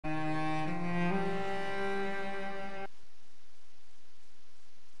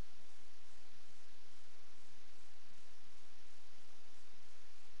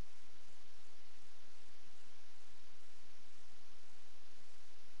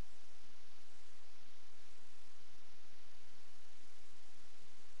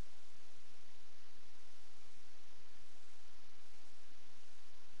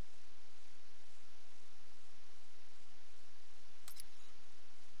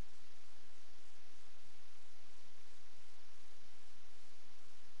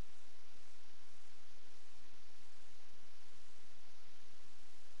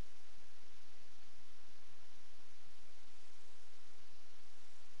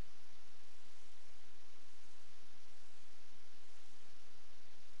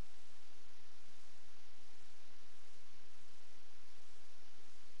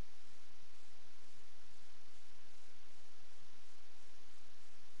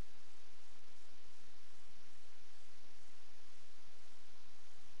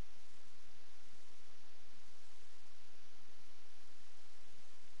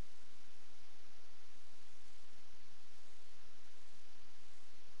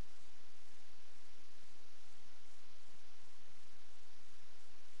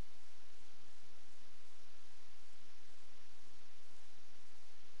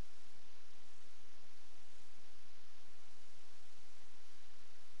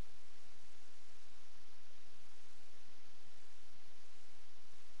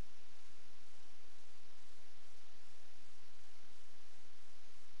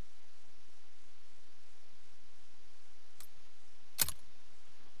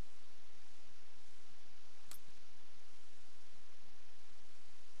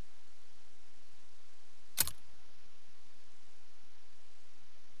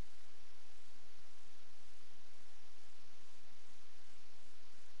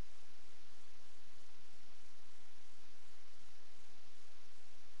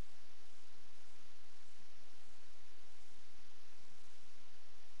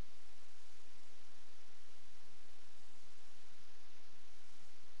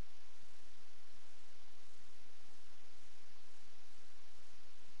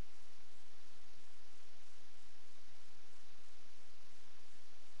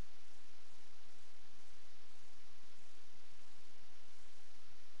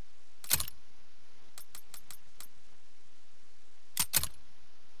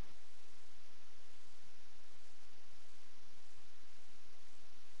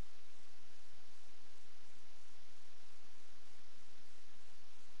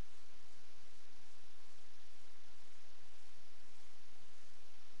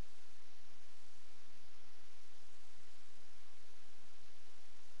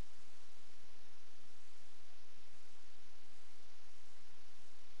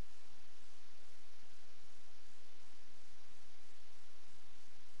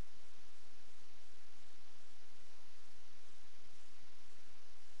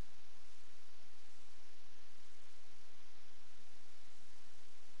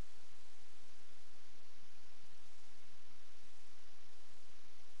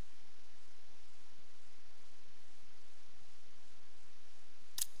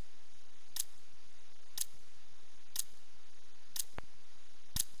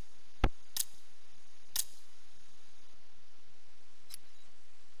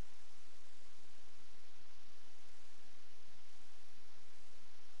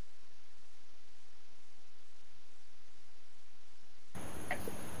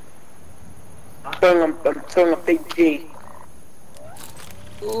I'm throwing a big G.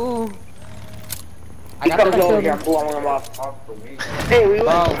 Ooh. He comes over here, I'm blowing him up. Hey, we went.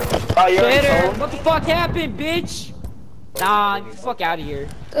 Oh, you're in solo? What the fuck happened, bitch? Nah, get the fuck out of here.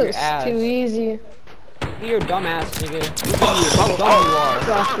 Your That's ass. too easy. You're a dumbass, nigga. How dumb you are.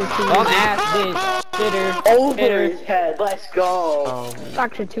 Dumbass bitch. Shitter. Over his head. Let's go. It's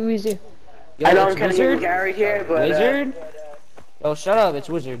actually too easy. Yo, I know I'm it's kind of Wizard. getting carried here, but Wizard? Oh, shut up. It's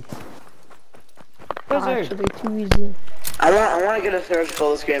Wizard. Wizard. Actually too easy. I want to get a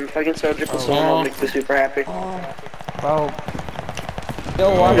surgical this game. If I can surgical someone, I'll make me super happy. Bro.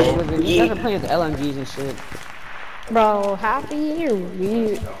 Yo, watch Wizard. You guys are playing with LMGs and shit. Bro, happy or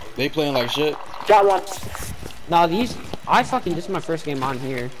weird? They playing like shit. Got one. Nah, this is my first game on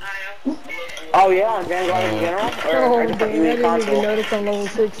here. Oh yeah, on Vanguard in general? Oh, Or damn, just I you mean didn't even console? notice on level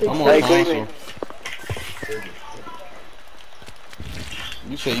 6. I'm on Like, what do you console. mean?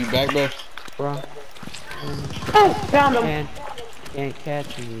 You say you back, bro? Bro. Oh, found him. Can't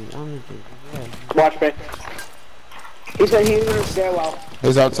catch me. I'm gonna Watch me. He said he was in the stairwell.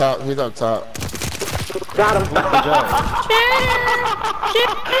 He's up top. He's up top. Got him. Good job.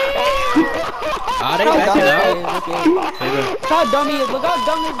 Ah, they backing out. Look how dumb he is. Look how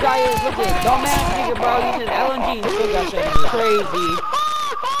dumb this guy is. Look at dumbass nigga, bro. He's an LNG and still got shit. He's crazy.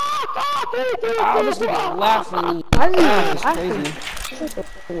 Oh, this nigga laughing. That's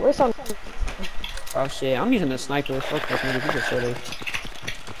crazy. Where's on? Oh shit, I'm using a sniper. Fuck this nigga. He's a shitter.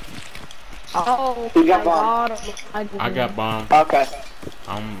 Oh, Who got my bomb? God. I got bomb. Okay.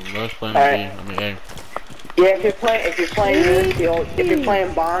 Let's play Alright. I mean, hey. Yeah, if you're playing this, if you're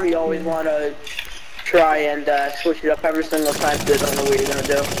playing bomb, you always want to try and switch it up every single time so you don't know what you're gonna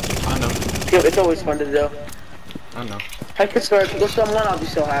do. I know. It's always fun to do. I know. If I could start with someone, I'll be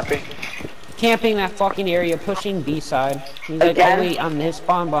so happy. Camping that fucking area, pushing B side. He's like, Again? oh wait, I'm his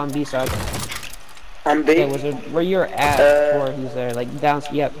spawn bomb B side. I'm big. Okay, Wizard, where you're at before he's there, like down,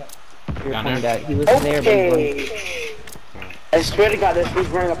 yep. You're Down pointing there? at, he was there, but he wasn't. Okay. I swear to God, this was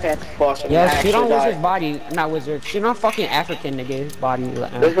running a pants boss. Yeah, shoot on Wizard's body, not Wizard. Shoot on fucking African nigga, his body.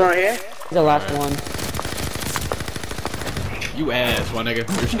 This one right here? He's the last one. You ass, my nigga.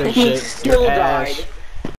 You're straight He shit. still You're died. ass.